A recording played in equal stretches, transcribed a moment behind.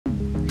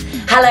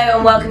Hello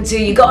and welcome to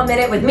You Got a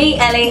Minute with me,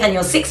 Elle, and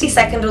your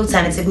 60-second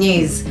alternative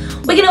news.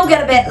 We can all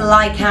get a bit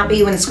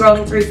like-happy when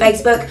scrolling through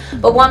Facebook,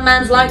 but one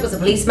man's like was a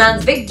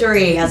policeman's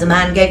victory as a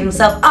man gave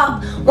himself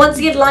up once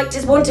he had liked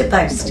his wanted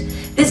post.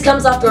 This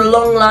comes after a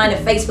long line of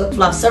Facebook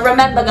fluff, so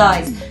remember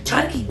guys,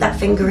 try to keep that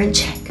finger in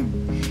check.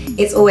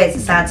 It's always a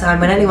sad time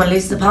when anyone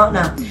loses a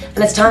partner, and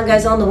as time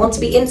goes on, the want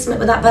to be intimate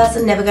with that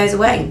person never goes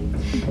away.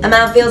 A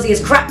man feels he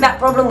has cracked that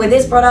problem with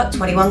his product,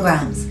 21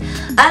 grams.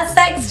 A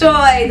sex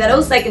toy that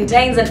also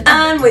contains an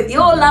urn with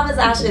your lover's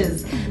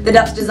ashes. The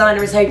Dutch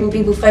designer is hoping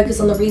people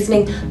focus on the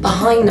reasoning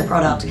behind the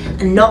product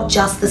and not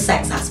just the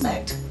sex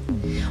aspect.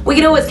 We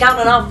can always count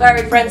on our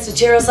furry friends to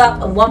cheer us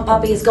up, and one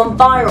puppy has gone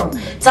viral,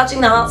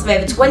 touching the hearts of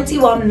over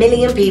 21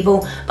 million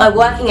people by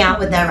working out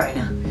with their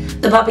owner.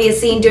 The puppy is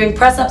seen doing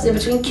press-ups in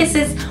between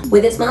kisses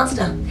with its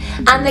master,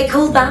 and they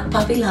call that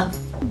puppy love.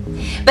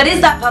 But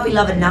is that puppy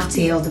love enough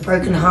to heal the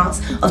broken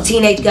hearts of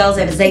teenage girls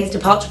over Zayn's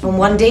departure from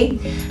 1D?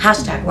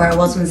 Hashtag where I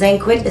was when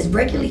Zayn quit is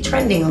regularly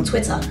trending on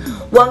Twitter.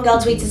 One girl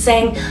tweeted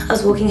saying, "I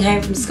was walking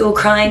home from school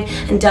crying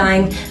and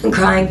dying and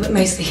crying, but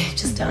mostly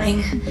just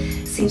dying.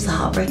 Seems the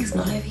heartbreak is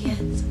not over yet."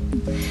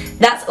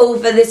 That's all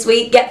for this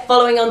week. Get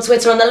following on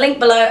Twitter on the link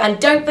below and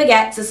don't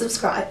forget to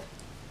subscribe.